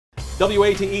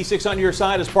WATE6 on your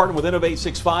side is partnered with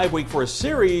Innov865 Week for a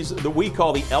series that we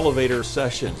call the Elevator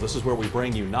Sessions. This is where we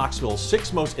bring you Knoxville's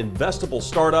 6 most investable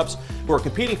startups who are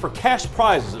competing for cash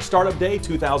prizes at Startup Day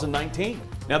 2019.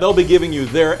 Now they'll be giving you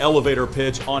their elevator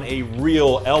pitch on a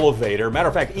real elevator. Matter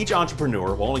of fact, each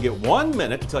entrepreneur will only get 1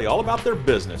 minute to tell you all about their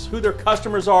business, who their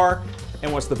customers are,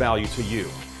 and what's the value to you.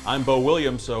 I'm Bo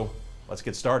Williams, so let's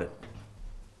get started.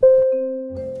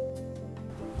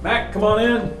 Mac, come on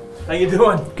in. How you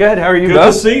doing? Good, how are you, Bo? Good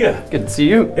to see you. Good to see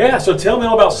you. Yeah, so tell me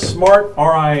all about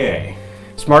SmartRIA.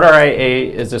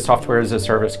 SmartRIA is a software as a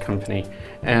service company,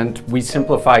 and we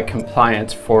simplify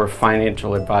compliance for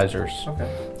financial advisors. Okay.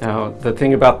 Now, the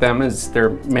thing about them is they're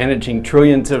managing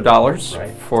trillions of dollars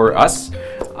for us,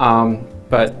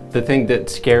 but the thing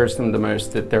that scares them the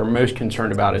most, that they're most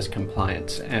concerned about, is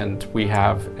compliance. And we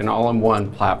have an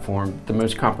all-in-one platform, the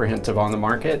most comprehensive on the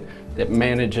market, that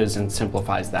manages and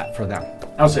simplifies that for them.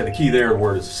 I would say the key there, the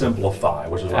word is simplify,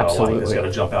 which is what Absolutely. I like. It's got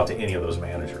to jump out to any of those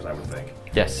managers, I would think.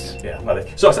 Yes. Yeah.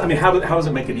 So, I mean, how does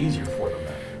it make it easier for them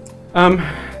then?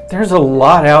 There's a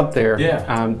lot out there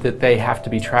Yeah. that they have to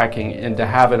be tracking, and to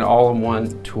have an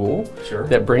all-in-one tool Sure.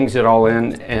 that brings it all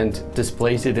in and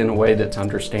displays it in a way that's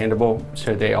understandable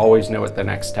so they always know what the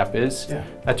next step is. Yeah.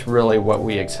 That's really what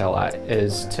we excel at,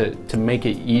 is to make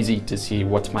it easy to see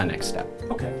what's my next step.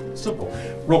 Okay, simple.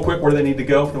 Real quick, where do they need to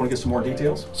go if they want to get some more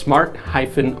details? smart-ria.com.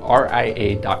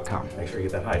 Make sure you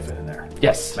get that hyphen in there.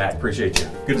 Yes. Matt, appreciate you.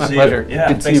 Good to My see pleasure. you. Yeah,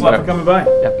 Good to see thanks you, a lot Bo. for coming by.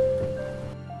 Yep.